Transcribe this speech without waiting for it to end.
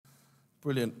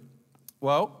Brilliant.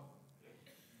 Well,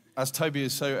 as Toby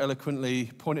has so eloquently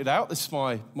pointed out, this is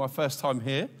my first time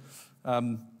here.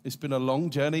 It's been a long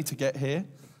journey to get here.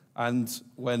 And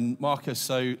when Marcus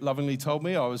so lovingly told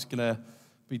me I was going to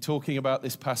be talking about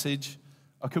this passage,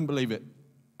 I couldn't believe it.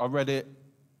 I read it,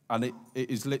 and it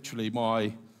is literally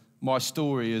my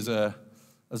story as a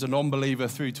non-believer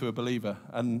through to a believer.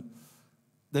 And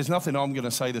there's nothing I'm going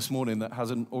to say this morning that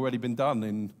hasn't already been done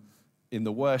in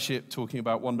the worship, talking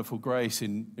about wonderful grace,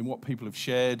 in what people have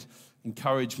shared,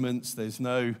 encouragements.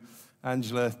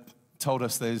 Angela told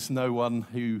us there's no one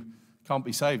who can't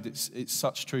be saved. It's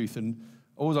such truth. And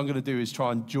all I'm going to do is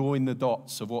try and join the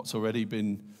dots of what's already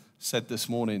been said this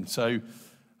morning. So,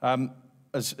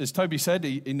 as Toby said,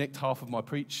 he nicked half of my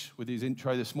preach with his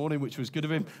intro this morning, which was good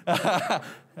of him.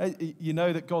 You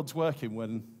know that God's working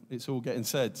when it's all getting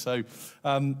said. So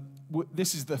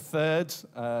this is the third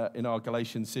in our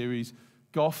Galatians series.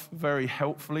 Goff very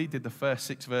helpfully did the first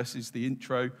 6 verses, the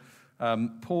intro.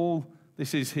 Paul,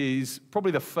 this is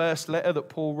probably the first letter that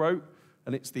Paul wrote,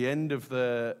 and it's the end of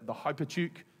the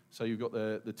Hypertuke. So you've got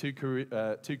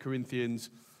the 2 Corinthians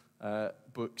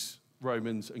books,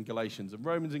 Romans and Galatians. And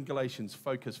Romans and Galatians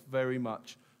focus very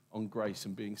much on grace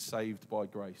and being saved by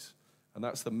grace. And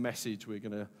that's the message we're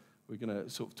going to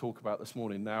sort of talk about this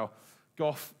morning. Now,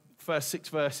 Goff, first 6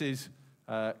 verses,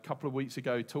 a couple of weeks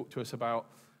ago, talked to us about,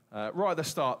 right at the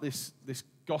start, this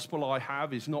gospel I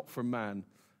have is not from man.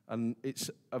 And it's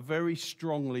a very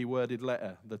strongly worded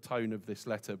letter, the tone of this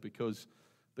letter, because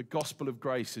the gospel of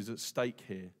grace is at stake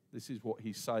here. This is what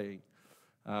he's saying.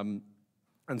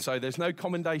 And so there's no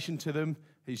commendation to them.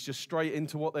 He's just straight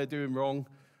into what they're doing wrong,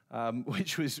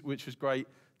 which was great.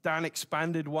 Dan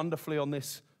expanded wonderfully on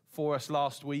this for us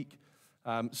last week,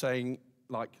 saying,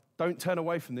 don't turn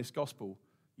away from this gospel.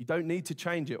 You don't need to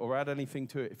change it or add anything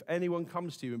to it. If anyone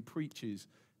comes to you and preaches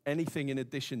anything in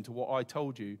addition to what I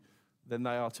told you, then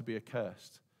they are to be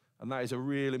accursed. And that is a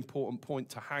real important point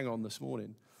to hang on this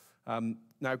morning.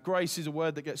 Now, grace is a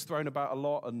word that gets thrown about a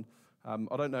lot, and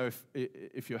I don't know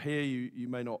if you're here, you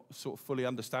may not sort of fully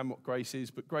understand what grace is,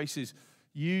 but grace is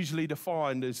usually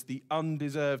defined as the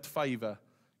undeserved favor.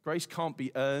 Grace can't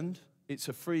be earned. It's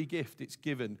a free gift. It's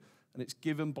given, and it's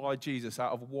given by Jesus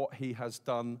out of what he has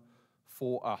done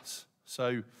for us.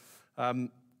 So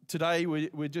today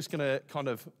we're just going to kind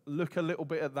of look a little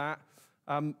bit at that.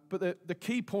 But the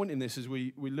key point in this as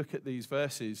we look at these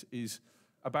verses is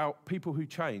about people who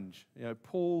change. You know,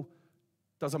 Paul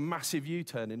does a massive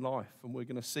U-turn in life, and we're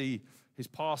going to see his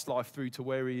past life through to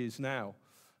where he is now.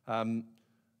 And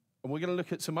we're going to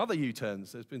look at some other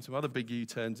U-turns. There's been some other big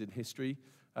U-turns in history.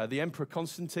 The Emperor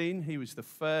Constantine, he was the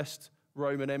first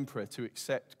Roman emperor to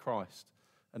accept Christ,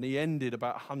 and he ended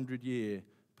about 100-year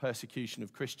persecution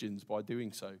of Christians by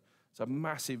doing so. It's a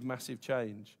massive, massive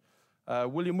change.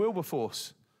 William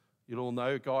Wilberforce, you'll all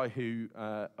know, a guy who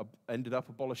ended up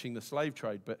abolishing the slave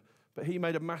trade, but he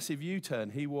made a massive U-turn.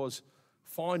 He was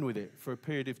fine with it for a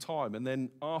period of time, and then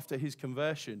after his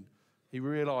conversion, he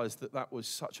realized that was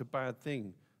such a bad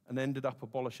thing and ended up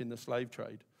abolishing the slave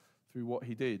trade through what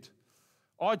he did.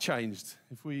 I changed.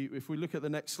 If we look at the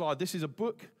next slide, this is a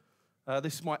book.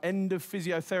 This is my end of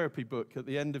physiotherapy book at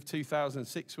the end of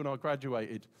 2006 when I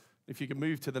graduated. If you can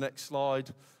move to the next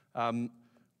slide.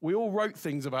 We all wrote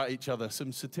things about each other,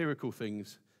 some satirical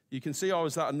things. You can see I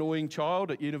was that annoying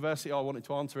child at university. I wanted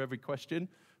to answer every question,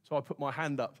 so I put my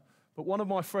hand up. But one of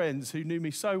my friends who knew me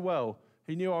so well,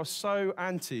 he knew I was so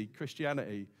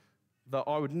anti-Christianity that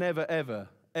I would never, ever,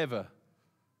 ever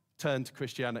turn to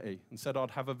Christianity, and said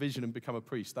I'd have a vision and become a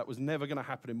priest. That was never going to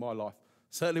happen in my life.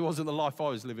 Certainly wasn't the life I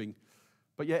was living.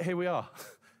 But yet here we are.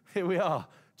 Here we are.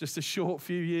 Just a short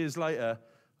few years later,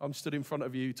 I'm stood in front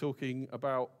of you talking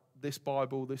about this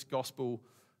Bible, this gospel,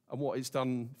 and what it's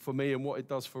done for me and what it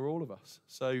does for all of us.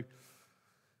 So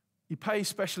you pay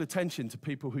special attention to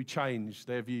people who change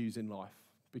their views in life,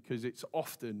 because it's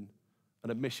often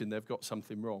an admission they've got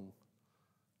something wrong.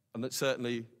 And that's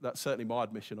certainly my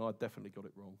admission. I definitely got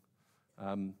it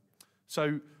wrong.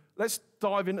 So let's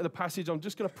dive into the passage. I'm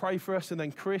just going to pray for us, and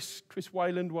then Chris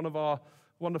Wayland, one of our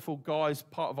wonderful guys,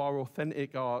 part of our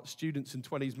Authentic, our students in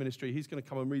 20s ministry, he's going to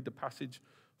come and read the passage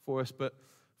for us. But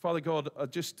Father God, I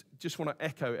just want to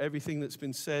echo everything that's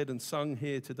been said and sung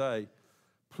here today.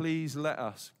 Please let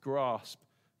us grasp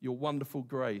your wonderful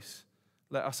grace.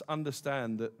 Let us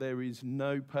understand that there is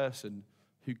no person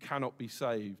who cannot be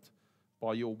saved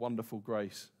by your wonderful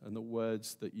grace and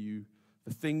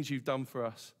the things you've done for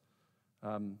us.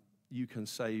 You can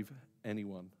save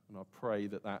anyone. And I pray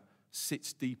that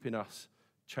sits deep in us,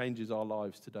 changes our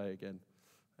lives today again.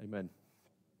 Amen.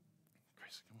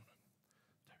 Chris, come on.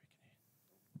 Terry, can you?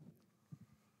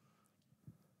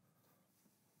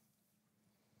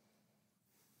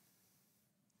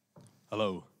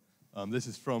 Hello. This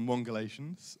is from 1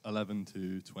 Galatians 11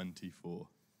 to 24.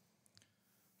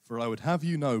 For I would have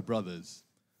you know, brothers,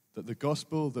 that the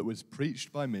gospel that was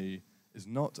preached by me is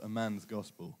not a man's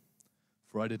gospel.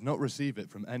 For I did not receive it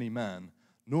from any man,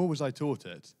 nor was I taught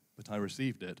it, but I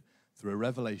received it through a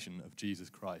revelation of Jesus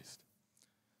Christ.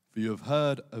 For you have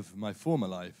heard of my former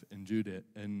life in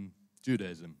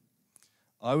Judaism,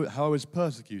 how I was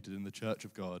persecuted in the church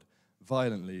of God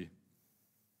violently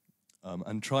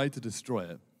and tried to destroy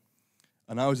it.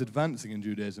 And I was advancing in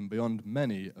Judaism beyond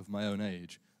many of my own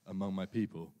age among my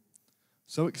people.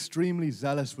 So extremely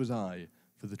zealous was I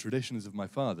for the traditions of my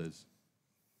fathers.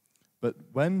 But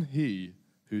when he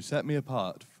who set me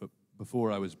apart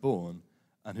before I was born,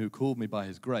 and who called me by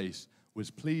his grace,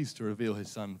 was pleased to reveal his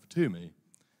Son to me,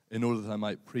 in order that I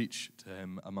might preach to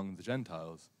him among the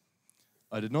Gentiles,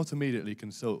 I did not immediately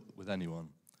consult with anyone,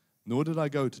 nor did I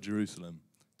go to Jerusalem,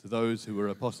 to those who were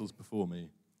apostles before me,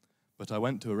 but I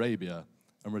went to Arabia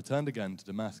and returned again to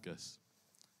Damascus.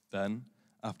 Then,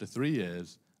 after 3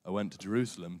 years, I went to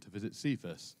Jerusalem to visit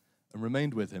Cephas and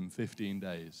remained with him 15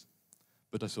 days.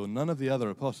 But I saw none of the other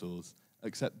apostles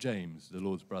except James, the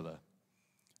Lord's brother.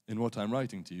 In what I am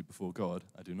writing to you before God,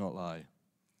 I do not lie.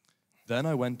 Then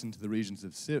I went into the regions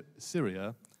of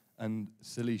Syria and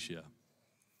Cilicia,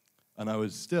 and I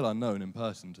was still unknown in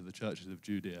person to the churches of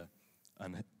Judea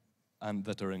and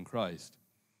that are in Christ.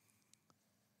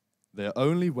 They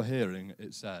only were hearing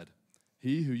it said,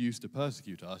 he who used to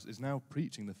persecute us is now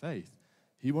preaching the faith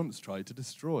he once tried to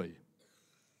destroy.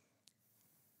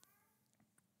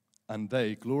 And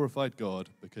they glorified God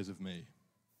because of me.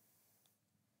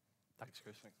 Thanks,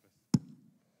 Chris.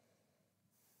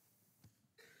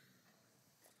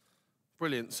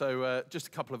 Brilliant. So just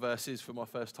a couple of verses for my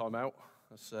first time out.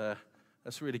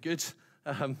 That's really good.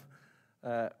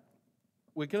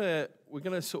 We're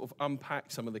gonna sort of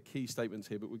unpack some of the key statements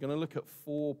here, but we're going to look at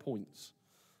 4 points.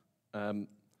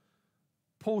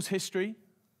 Paul's history,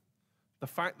 the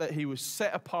fact that he was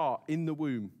set apart in the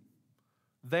womb,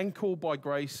 then called by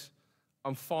grace,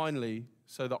 and finally,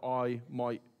 so that I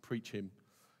might preach him.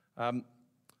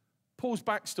 Paul's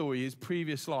backstory, his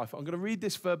previous life. I'm going to read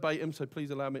this verbatim, so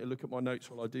please allow me to look at my notes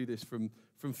while I do this from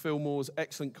Phil Moore's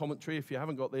excellent commentary. If you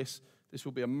haven't got this, this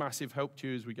will be a massive help to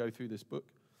you as we go through this book.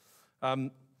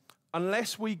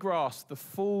 Unless we grasp the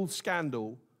full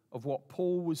scandal of what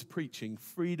Paul was preaching,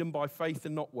 freedom by faith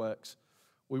and not works,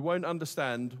 we won't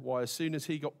understand why as soon as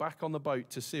he got back on the boat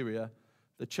to Syria,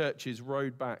 the churches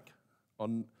rowed back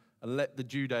on and let the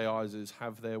Judaizers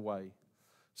have their way.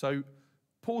 So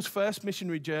Paul's first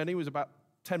missionary journey was about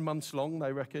 10 months long,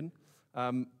 they reckon,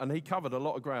 and he covered a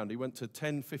lot of ground. He went to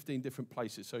 10, 15 different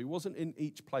places, so he wasn't in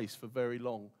each place for very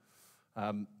long.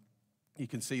 You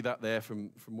can see that there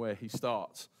from where he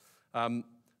starts. And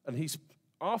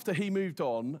after he moved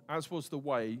on, as was the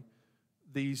way,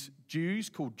 these Jews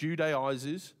called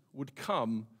Judaizers would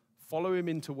come, follow him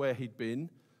into where he'd been,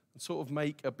 and sort of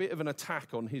make a bit of an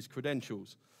attack on his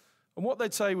credentials. And what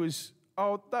they'd say was,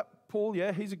 oh, that Paul,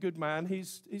 yeah, he's a good man.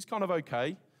 He's kind of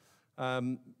okay.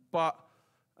 But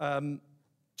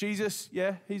Jesus,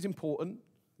 yeah, he's important.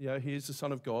 Yeah, he is the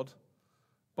Son of God.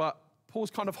 But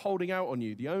Paul's kind of holding out on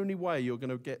you. The only way you're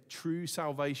going to get true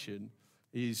salvation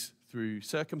is through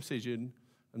circumcision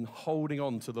and holding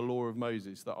on to the law of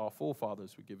Moses that our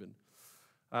forefathers were given.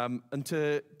 And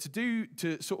to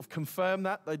sort of confirm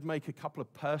that, they'd make a couple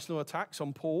of personal attacks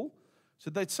on Paul. So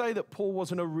they'd say that Paul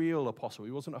wasn't a real apostle.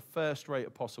 He wasn't a first-rate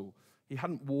apostle. He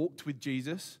hadn't walked with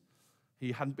Jesus.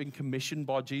 He hadn't been commissioned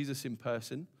by Jesus in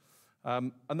person.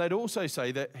 And they'd also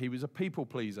say that he was a people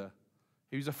pleaser.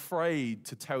 He was afraid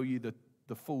to tell you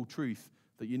the full truth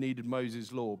that you needed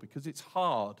Moses' law because it's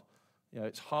hard.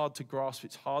 It's hard to grasp.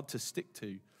 It's hard to stick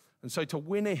to. And so to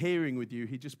win a hearing with you,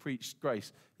 he just preached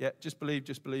grace. Yeah, just believe,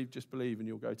 and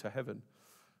you'll go to heaven.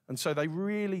 And so they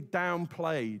really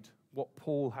downplayed what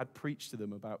Paul had preached to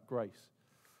them about grace.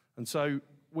 And so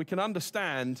we can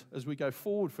understand as we go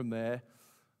forward from there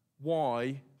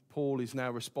why Paul is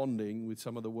now responding with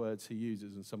some of the words he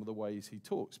uses and some of the ways he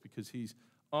talks, because he's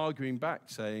arguing back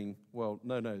saying, well,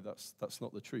 no, that's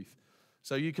not the truth.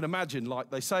 So you can imagine,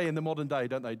 like they say in the modern day,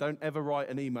 don't they? Don't ever write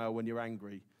an email when you're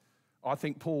angry. I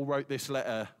think Paul wrote this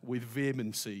letter with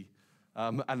vehemency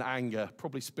and anger,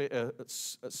 probably split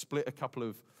a couple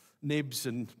of nibs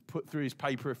and put through his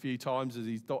paper a few times as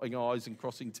he's dotting I's and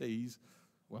crossing T's.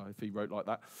 Well, if he wrote like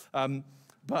that. And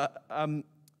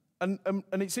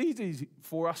it's easy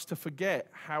for us to forget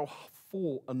how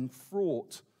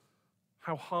fraught,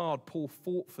 how hard Paul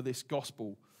fought for this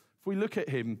gospel. If we look at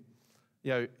him,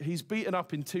 he's beaten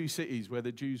up in 2 cities where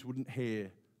the Jews wouldn't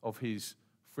hear of his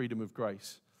freedom of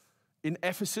grace. In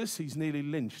Ephesus, he's nearly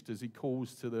lynched as he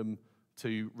calls to them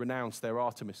to renounce their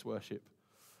Artemis worship.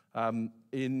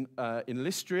 In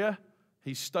Lystra,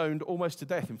 he's stoned almost to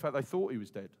death. In fact, they thought he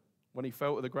was dead. When he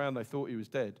fell to the ground, they thought he was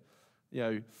dead.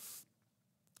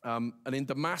 And in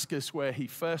Damascus, where he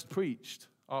first preached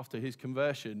after his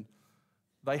conversion,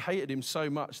 they hated him so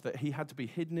much that he had to be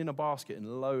hidden in a basket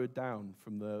and lowered down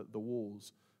from the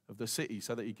walls of the city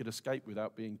so that he could escape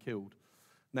without being killed.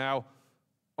 Now,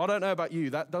 I don't know about you,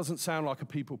 that doesn't sound like a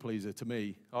people pleaser to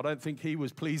me. I don't think he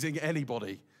was pleasing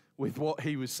anybody with what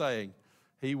he was saying.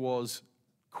 He was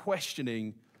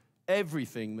questioning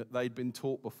everything that they'd been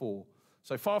taught before.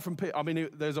 So far from,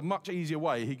 there's a much easier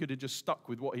way. He could have just stuck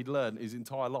with what he'd learned his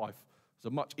entire life.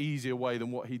 There's a much easier way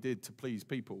than what he did to please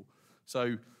people.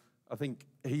 So I think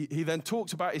he then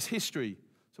talks about his history.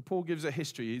 So Paul gives a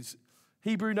history. His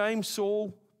Hebrew name,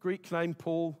 Saul, Greek name,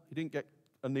 Paul. He didn't get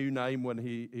a new name when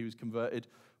he was converted.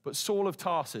 But Saul of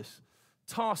Tarsus.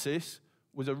 Tarsus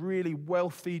was a really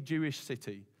wealthy Jewish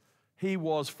city. He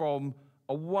was from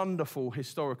a wonderful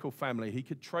historical family. He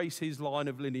could trace his line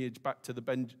of lineage back to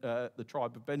the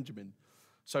tribe of Benjamin.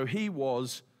 So he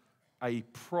was a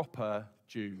proper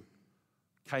Jew.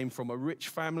 Came from a rich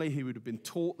family. He would have been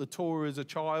taught the Torah as a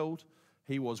child.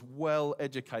 He was well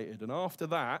educated. And after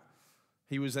that,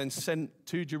 he was then sent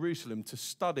to Jerusalem to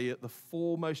study at the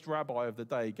foremost rabbi of the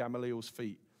day, Gamaliel's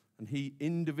feet. And he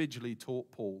individually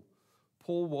taught Paul.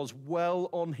 Paul was well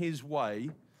on his way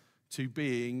to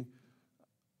being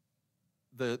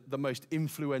the most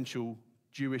influential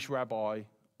Jewish rabbi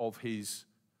of his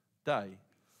day.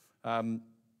 And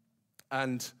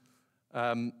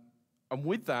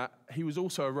with that, he was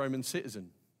also a Roman citizen.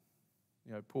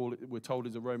 Paul, we're told,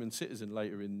 is a Roman citizen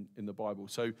later in the Bible.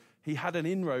 So he had an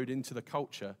inroad into the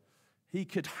culture. He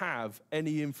could have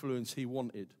any influence he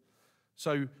wanted.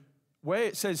 So where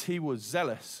it says he was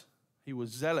zealous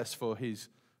for his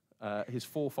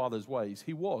forefathers' ways,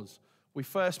 he was. We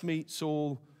first meet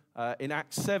Saul in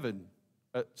Acts 7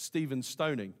 at Stephen's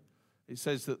stoning. It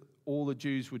says that all the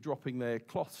Jews were dropping their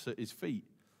cloths at his feet,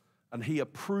 and he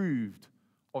approved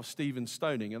of Stephen's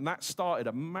stoning, and that started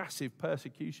a massive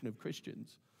persecution of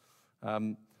Christians.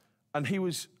 And he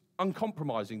was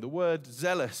uncompromising. The word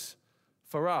zealous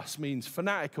for us means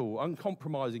fanatical,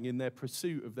 uncompromising in their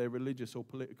pursuit of their religious or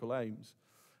political aims.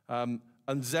 And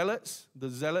the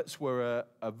zealots were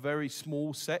a very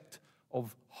small sect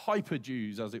of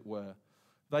hyper-Jews, as it were.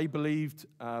 They believed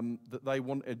that they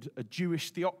wanted a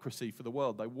Jewish theocracy for the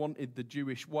world. They wanted the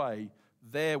Jewish way,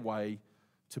 their way,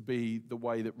 to be the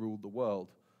way that ruled the world.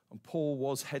 And Paul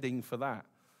was heading for that.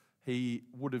 He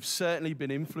would have certainly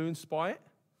been influenced by it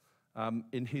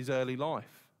in his early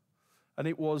life. And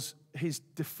it was his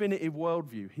definitive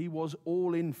worldview. He was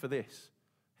all in for this.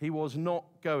 He was not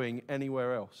going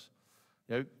anywhere else.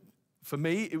 For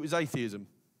me, it was atheism.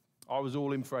 I was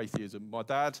all in for atheism. My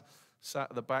dad sat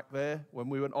at the back there. When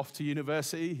we went off to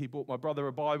university, he bought my brother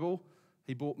a Bible.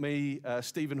 He bought me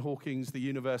Stephen Hawking's The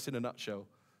Universe in a Nutshell.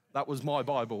 That was my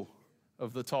Bible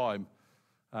of the time.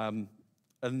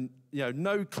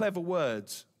 No clever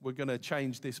words were going to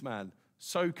change this man.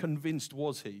 So convinced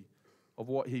was he of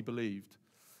what he believed.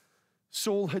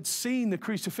 Saul had seen the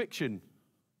crucifixion.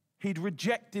 He'd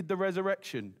rejected the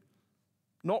resurrection.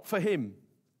 Not for him.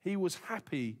 He was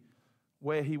happy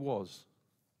where he was.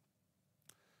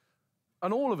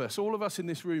 And all of us in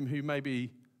this room who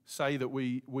maybe say that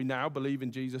we now believe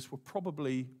in Jesus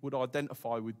would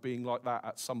identify with being like that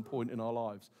at some point in our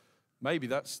lives. Maybe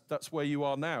that's where you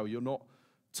are now. You're not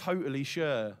totally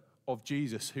sure of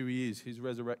Jesus, who he is, his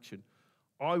resurrection.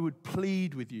 I would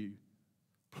plead with you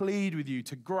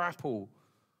to grapple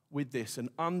with this and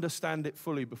understand it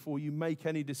fully before you make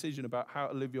any decision about how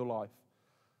to live your life.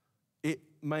 It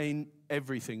meant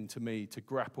everything to me to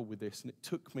grapple with this, and it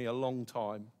took me a long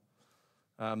time.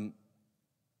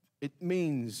 It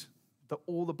means that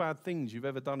all the bad things you've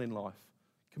ever done in life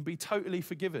can be totally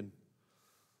forgiven.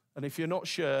 And if you're not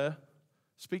sure,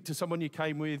 speak to someone you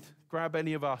came with, grab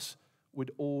any of us.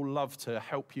 We'd all love to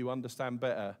help you understand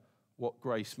better what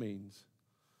grace means.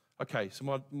 Okay,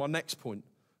 so my next point,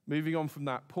 moving on from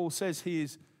that, Paul says he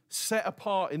is set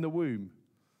apart in the womb.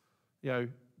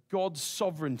 God's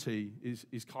sovereignty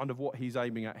is kind of what he's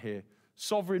aiming at here.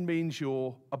 Sovereign means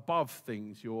you're above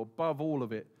things. You're above all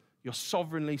of it. You're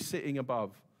sovereignly sitting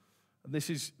above. And this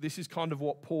is kind of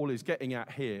what Paul is getting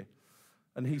at here.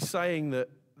 And he's saying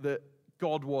that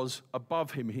God was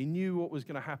above him. He knew what was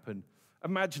going to happen.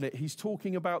 Imagine it. He's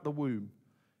talking about the womb.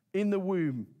 In the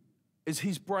womb, as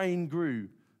his brain grew,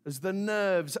 as the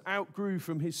nerves outgrew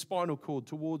from his spinal cord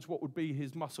towards what would be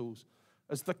his muscles,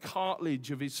 as the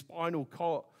cartilage of his spinal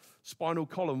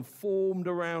column formed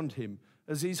around him,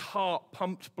 as his heart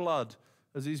pumped blood,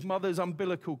 as his mother's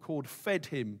umbilical cord fed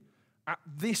him, at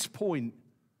this point,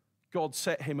 God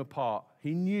set him apart.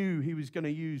 He knew he was going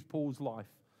to use Paul's life.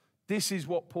 This is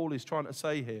what Paul is trying to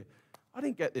say here. I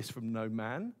didn't get this from no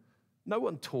man. No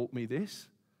one taught me this.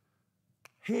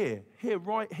 Here,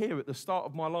 right here at the start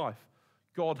of my life,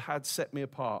 God had set me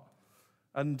apart.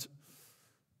 And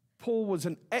Paul was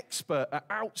an expert at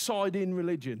outside-in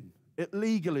religion, at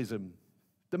legalism.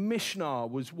 The Mishnah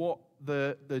was what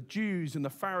the Jews and the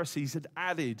Pharisees had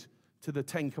added to the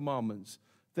Ten Commandments.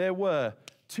 There were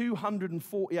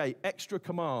 248 extra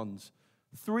commands,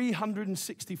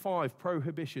 365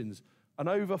 prohibitions, and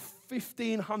over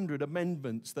 1,500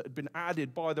 amendments that had been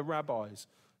added by the rabbis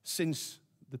since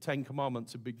the Ten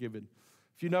Commandments had been given.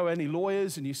 If you know any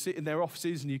lawyers and you sit in their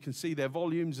offices and you can see their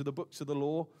volumes of the books of the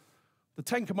law, the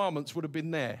Ten Commandments would have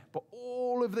been there, but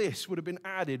all of this would have been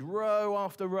added row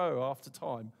after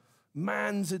time.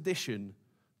 Man's addition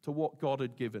to what God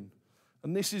had given.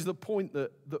 And this is the point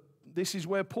that this is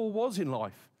where Paul was in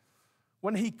life.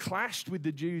 When he clashed with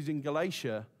the Jews in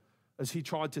Galatia as he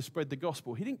tried to spread the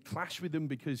gospel, he didn't clash with them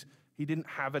because he didn't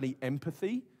have any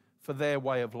empathy for their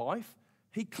way of life.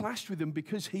 He clashed with them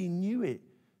because he knew it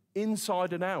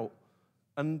inside and out,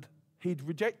 and he'd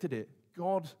rejected it.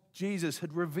 God, Jesus,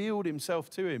 had revealed himself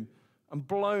to him and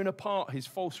blown apart his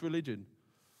false religion.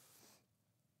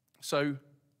 So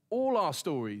all our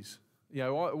stories,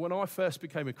 when I first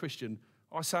became a Christian,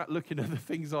 I sat looking at the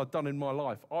things I'd done in my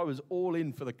life. I was all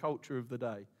in for the culture of the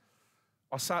day.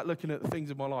 I sat looking at the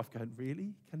things in my life going,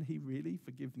 really? Can he really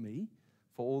forgive me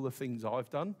for all the things I've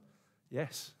done?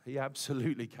 Yes, he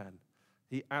absolutely can.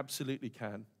 He absolutely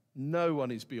can. No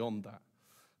one is beyond that.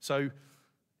 So,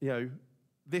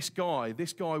 this guy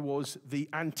was the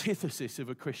antithesis of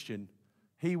a Christian.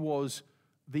 He was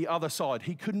the other side.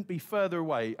 He couldn't be further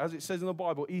away. As it says in the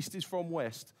Bible, east is from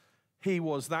west. He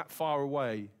was that far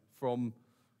away from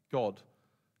God.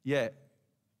 Yet,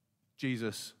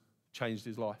 Jesus changed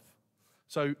his life.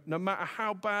 So no matter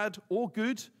how bad or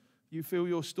good you feel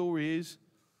your story is,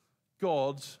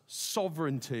 God's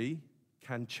sovereignty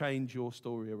can change your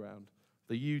story around.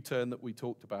 The U-turn that we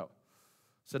talked about.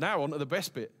 So now on to the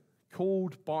best bit,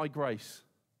 called by grace.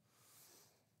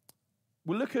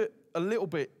 We'll look at a little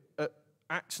bit at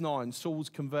Acts 9, Saul's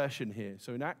conversion here.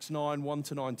 So in Acts 9,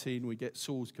 1-19, we get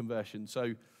Saul's conversion.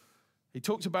 So he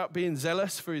talks about being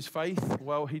zealous for his faith.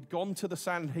 Well, he'd gone to the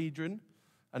Sanhedrin,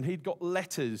 and he'd got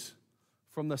letters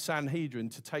from the Sanhedrin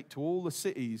to take to all the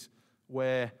cities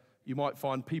where you might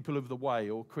find people of the way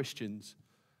or Christians.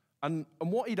 And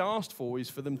what he'd asked for is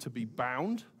for them to be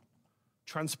bound,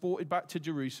 transported back to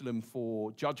Jerusalem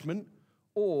for judgment,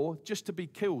 or just to be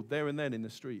killed there and then in the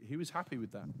street. He was happy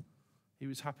with that. He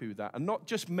was happy with that. And not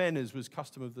just men, as was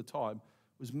custom of the time,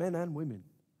 it was men and women.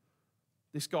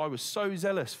 This guy was so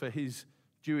zealous for his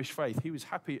Jewish faith, he was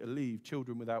happy to leave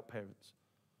children without parents.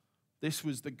 This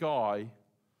was the guy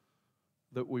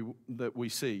that we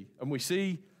see. And we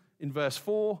see in verse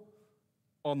 4,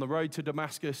 on the road to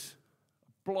Damascus,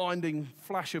 a blinding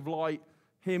flash of light,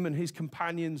 him and his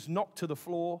companions knocked to the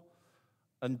floor,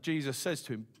 and Jesus says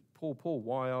to him, Paul, Paul,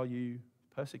 why are you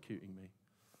persecuting me?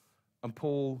 And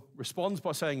Paul responds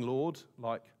by saying, Lord,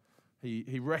 like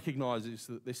he recognizes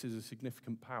that this is a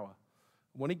significant power.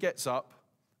 When he gets up,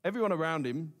 everyone around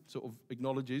him sort of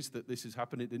acknowledges that this has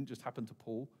happened. It didn't just happen to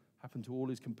Paul, it happened to all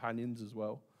his companions as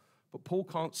well. But Paul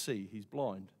can't see, he's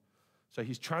blind. So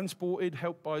he's transported,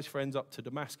 helped by his friends, up to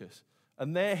Damascus.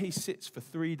 And there he sits for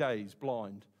 3 days,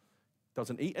 blind.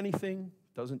 Doesn't eat anything,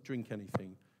 doesn't drink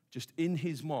anything. Just in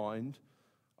his mind,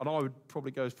 and I would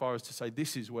probably go as far as to say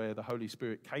this is where the Holy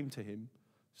Spirit came to him,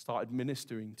 started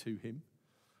ministering to him,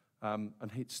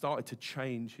 and he started to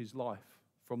change his life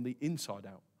from the inside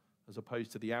out, as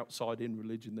opposed to the outside-in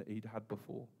religion that he'd had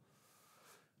before.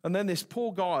 And then this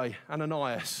poor guy,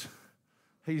 Ananias,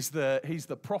 he's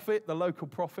the prophet, the local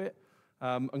prophet,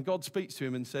 and God speaks to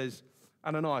him and says,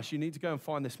 Ananias, you need to go and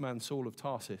find this man Saul of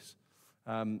Tarsus.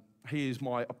 He is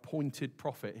my appointed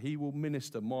prophet. He will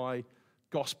minister my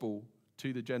gospel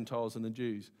to the Gentiles and the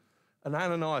Jews. And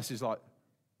Ananias is like,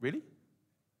 really?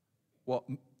 What,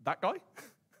 that guy?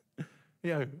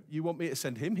 You want me to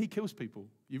send him? He kills people.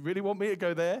 You really want me to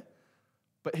go there?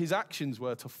 But his actions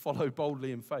were to follow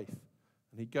boldly in faith.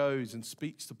 And he goes and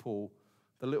speaks to Paul.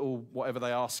 The little, whatever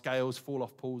they are, scales fall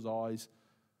off Paul's eyes.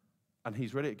 And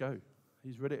he's ready to go.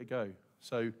 He's ready to go.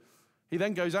 So he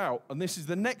then goes out. And this is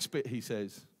the next bit he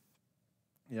says.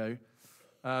 He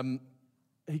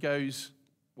goes,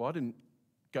 well, I didn't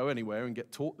go anywhere and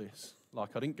get taught this.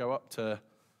 Like, I didn't go up to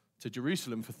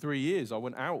Jerusalem for 3 years. I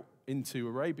went out into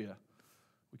Arabia.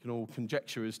 We can all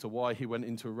conjecture as to why he went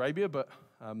into Arabia, but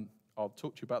I'll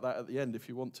talk to you about that at the end if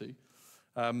you want to.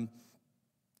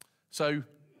 So,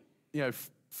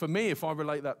 for me, if I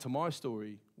relate that to my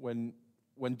story, when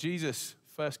Jesus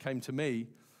first came to me,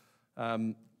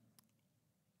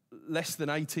 less than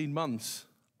 18 months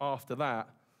after that,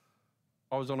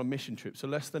 I was on a mission trip. So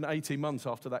less than 18 months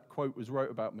after that quote was wrote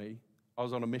about me, I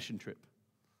was on a mission trip.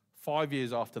 5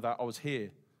 years after that, I was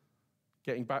here,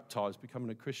 getting baptized, becoming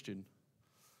a Christian.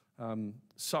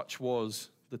 Such was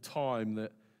the time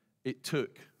that it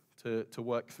took to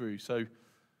work through. So,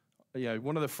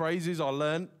 one of the phrases I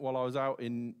learned while I was out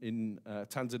in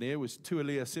Tanzania was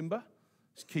Tulia Simba.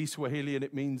 It's Kiswahili, and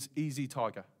it means easy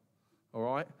tiger. All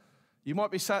right? You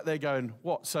might be sat there going,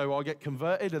 what, so I get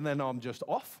converted and then I'm just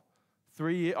off?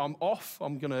 3 years, I'm off.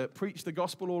 I'm going to preach the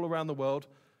gospel all around the world.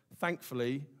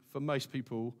 Thankfully, for most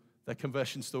people, their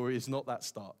conversion story is not that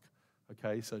stark.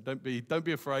 Okay, so don't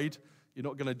be afraid. You're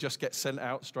not going to just get sent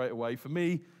out straight away. For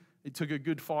me, it took a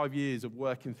good 5 years of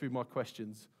working through my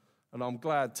questions. And I'm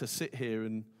glad to sit here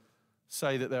and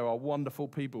say that there are wonderful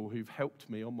people who've helped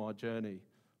me on my journey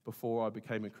before I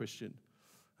became a Christian,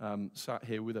 sat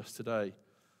here with us today.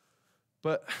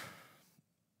 But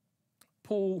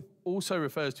Paul also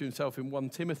refers to himself in 1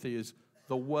 Timothy as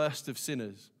the worst of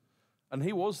sinners. And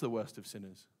he was the worst of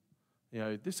sinners.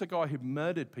 This is a guy who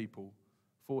murdered people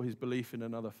for his belief in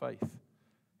another faith.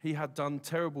 He had done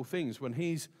terrible things. When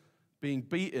he's being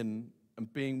beaten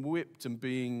and being whipped and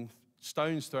being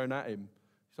stones thrown at him,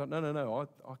 he's like, no,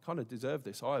 I kind of deserve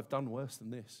this. I have done worse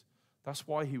than this. That's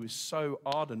why he was so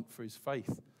ardent for his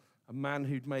faith, a man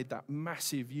who'd made that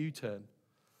massive U-turn.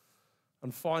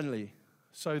 And finally,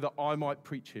 so that I might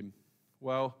preach him.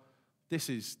 Well, this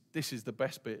is the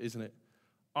best bit, isn't it?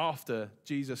 After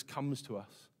Jesus comes to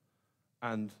us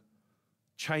and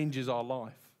changes our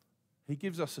life, he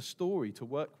gives us a story to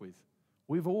work with.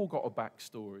 We've all got a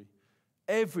backstory.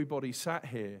 Everybody sat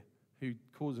here who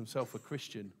calls himself a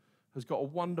Christian has got a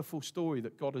wonderful story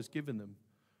that God has given them.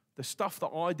 The stuff that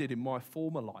I did in my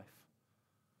former life,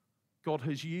 God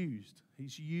has used.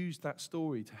 He's used that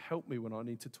story to help me when I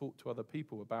need to talk to other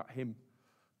people about him.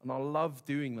 And I love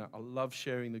doing that. I love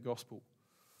sharing the gospel.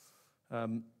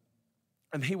 And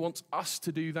he wants us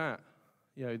to do that.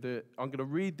 I'm going to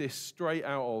read this straight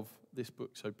out of this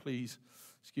book, so please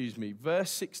excuse me. Verse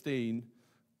 16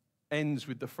 ends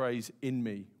with the phrase, in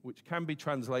me, which can be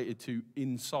translated to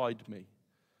inside me.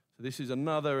 So this is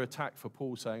another attack for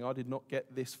Paul saying, I did not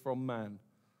get this from man.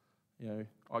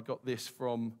 I got this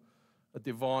from a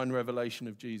divine revelation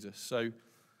of Jesus. So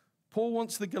Paul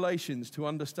wants the Galatians to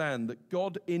understand that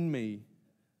God in me,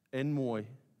 en moi,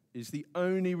 is the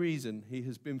only reason he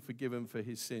has been forgiven for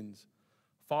his sins.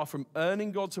 Far from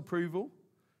earning God's approval,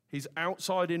 his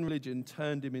outside in religion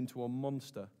turned him into a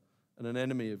monster and an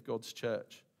enemy of God's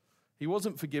church. He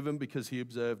wasn't forgiven because he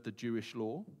observed the Jewish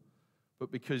law,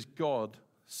 but because God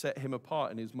set him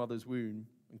apart in his mother's womb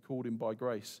and called him by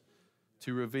grace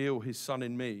to reveal his Son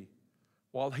in me.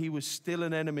 While he was still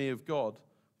an enemy of God,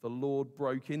 the Lord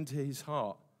broke into his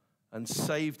heart and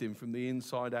saved him from the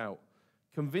inside out,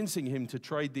 convincing him to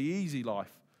trade the easy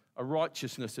life, a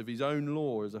righteousness of his own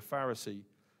law as a Pharisee,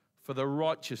 for the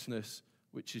righteousness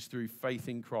which is through faith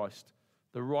in Christ,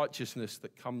 the righteousness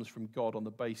that comes from God on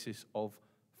the basis of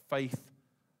faith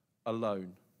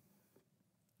alone.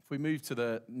 If we move to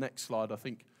the next slide, I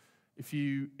think if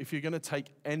you're going to take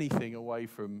anything away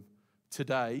from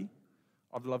today,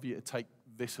 I'd love you to take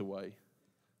this away,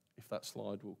 if that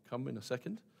slide will come in a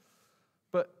second.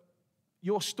 But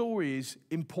your story is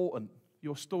important.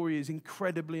 Your story is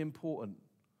incredibly important.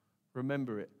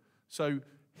 Remember it. So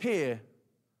here,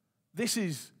 this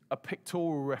is a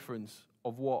pictorial reference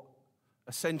of what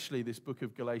essentially this book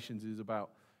of Galatians is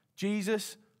about.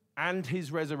 Jesus and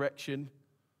his resurrection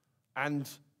and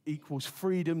equals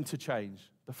freedom to change.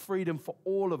 The freedom for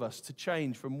all of us to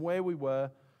change from where we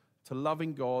were to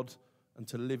loving God and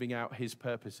to living out his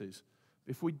purposes.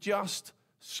 If we just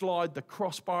slide the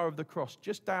crossbar of the cross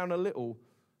just down a little,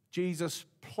 Jesus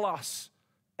plus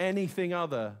anything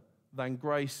other than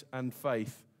grace and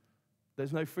faith,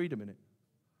 there's no freedom in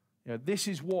it. This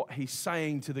is what he's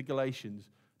saying to the Galatians.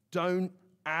 Don't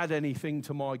add anything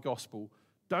to my gospel.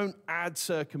 Don't add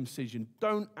circumcision.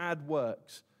 Don't add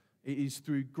works. It is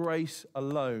through grace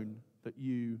alone that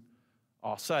you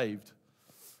are saved.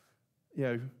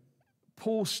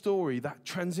 Paul's story, that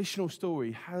transitional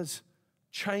story, has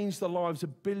changed the lives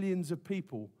of billions of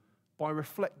people by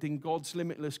reflecting God's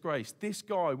limitless grace. This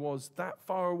guy was that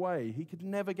far away. He could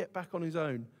never get back on his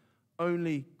own.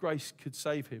 Only grace could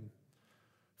save him.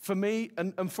 For me,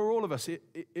 and for all of us,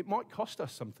 it might cost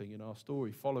us something in our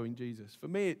story following Jesus. For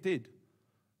me, it did.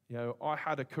 I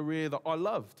had a career that I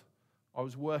loved. I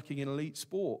was working in elite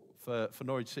sport for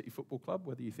Norwich City Football Club.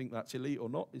 Whether you think that's elite or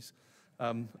not is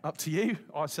up to you.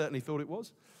 I certainly thought it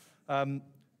was.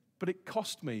 But it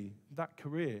cost me that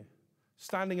career.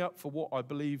 Standing up for what I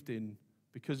believed in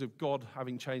because of God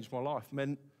having changed my life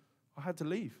meant I had to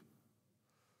leave.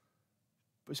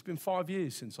 But it's been 5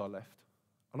 years since I left,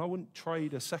 and I wouldn't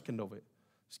trade a second of it.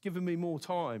 It's given me more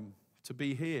time to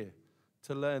be here,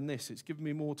 to learn this. It's given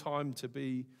me more time to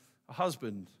be a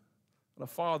husband and a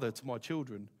father to my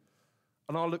children.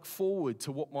 And I look forward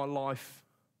to what my life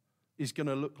is going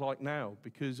to look like now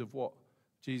because of what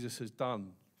Jesus has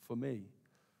done for me.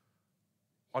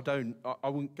 I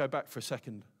wouldn't go back for a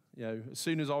second. As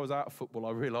soon as I was out of football,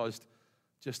 I realised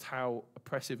just how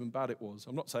oppressive and bad it was.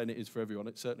 I'm not saying it is for everyone.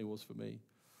 It certainly was for me.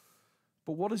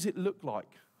 But what does it look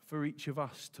like for each of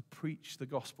us to preach the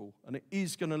gospel? And it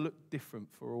is going to look different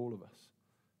for all of us.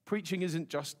 Preaching isn't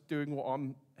just doing what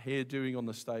I'm here doing on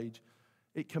the stage.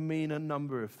 It can mean a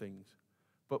number of things.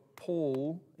 But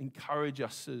Paul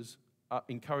encourages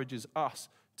us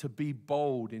to be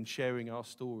bold in sharing our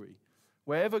story.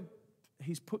 Wherever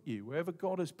he's put you, wherever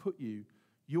God has put you,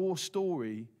 your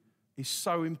story is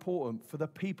so important for the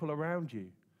people around you.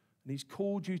 And he's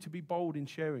called you to be bold in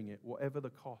sharing it, whatever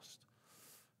the cost.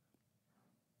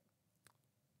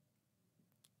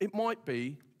 It might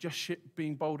be just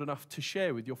being bold enough to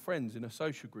share with your friends in a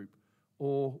social group,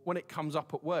 or when it comes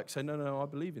up at work, say, no, I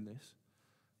believe in this.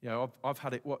 I've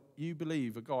had it, what you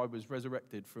believe a guy was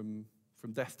resurrected from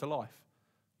death to life.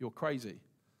 You're crazy.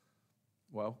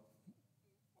 Well,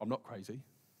 I'm not crazy,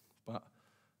 but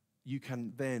you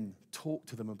can then talk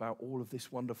to them about all of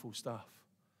this wonderful stuff,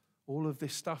 all of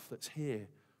this stuff that's here.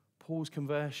 Paul's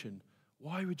conversion.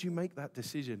 Why would you make that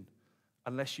decision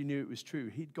unless you knew it was true?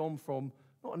 He'd gone from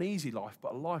not an easy life,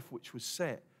 but a life which was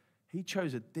set. He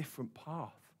chose a different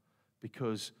path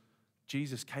because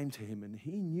Jesus came to him and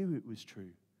he knew it was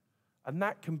true. And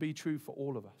that can be true for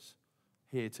all of us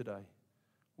here today.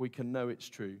 We can know it's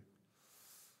true.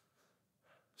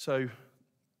 So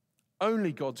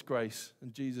only God's grace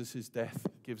and Jesus' death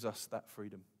gives us that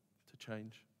freedom to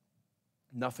change.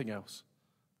 Nothing else.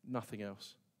 Nothing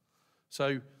else.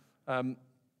 So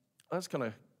that's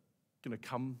going to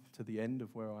come to the end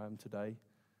of where I am today.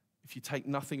 If you take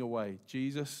nothing away,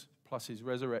 Jesus plus his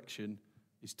resurrection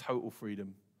is total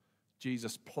freedom.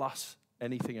 Jesus plus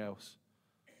anything else,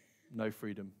 no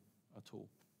freedom at all.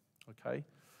 Okay?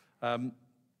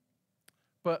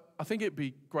 But I think it'd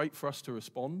be great for us to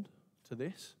respond to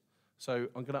this. So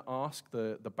I'm going to ask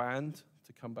the band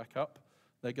to come back up.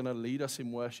 They're going to lead us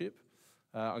in worship.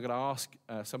 I'm going to ask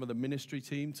some of the ministry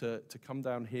team to come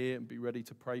down here and be ready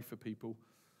to pray for people.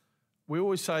 We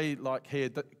always say, like here,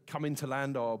 come into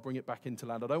land or I'll bring it back into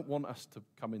land. I don't want us to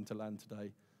come into land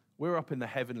today. We're up in the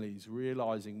heavenlies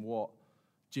realizing what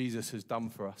Jesus has done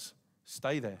for us.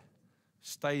 Stay there.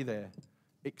 Stay there.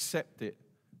 Accept it.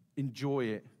 Enjoy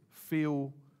it.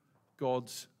 Feel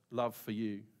God's love for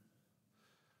you.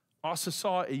 Our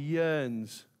society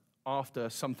yearns after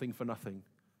something for nothing.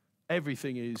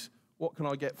 Everything is, what can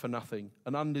I get for nothing?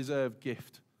 An undeserved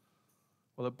gift.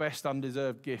 Well, the best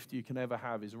undeserved gift you can ever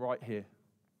have is right here.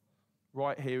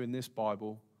 Right here in this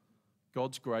Bible,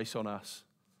 God's grace on us.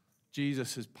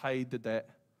 Jesus has paid the debt,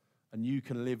 and you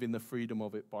can live in the freedom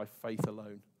of it by faith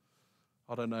alone.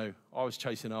 I don't know. I was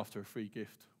chasing after a free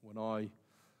gift when I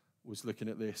was looking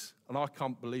at this, and I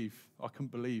couldn't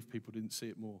believe people didn't see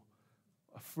it more.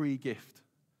 A free gift,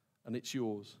 and it's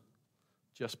yours,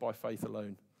 just by faith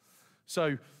alone.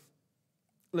 So,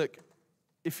 look,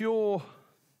 if you're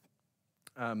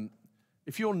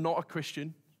not a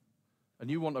Christian and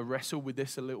you want to wrestle with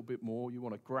this a little bit more, you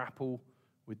want to grapple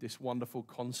with this wonderful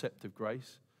concept of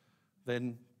grace,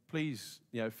 then please,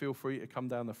 feel free to come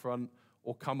down the front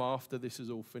or come after this is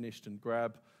all finished and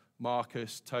grab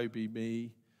Marcus, Toby,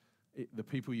 me, the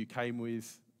people you came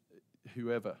with,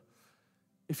 whoever.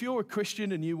 If you're a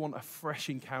Christian and you want a fresh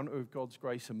encounter of God's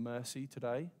grace and mercy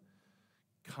today,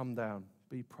 come down,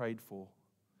 be prayed for.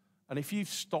 And if you've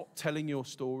stopped telling your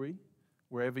story,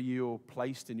 wherever you're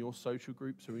placed in your social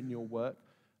groups or in your work,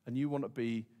 and you want to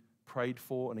be prayed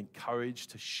for and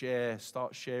encouraged to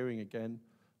start sharing again,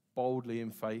 boldly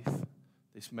in faith,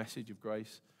 this message of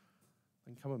grace,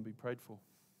 then come and be prayed for.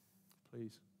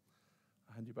 Please.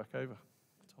 I'll hand you back over,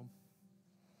 Tom.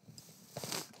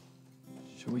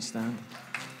 Shall we stand?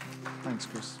 Thanks,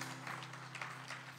 Chris.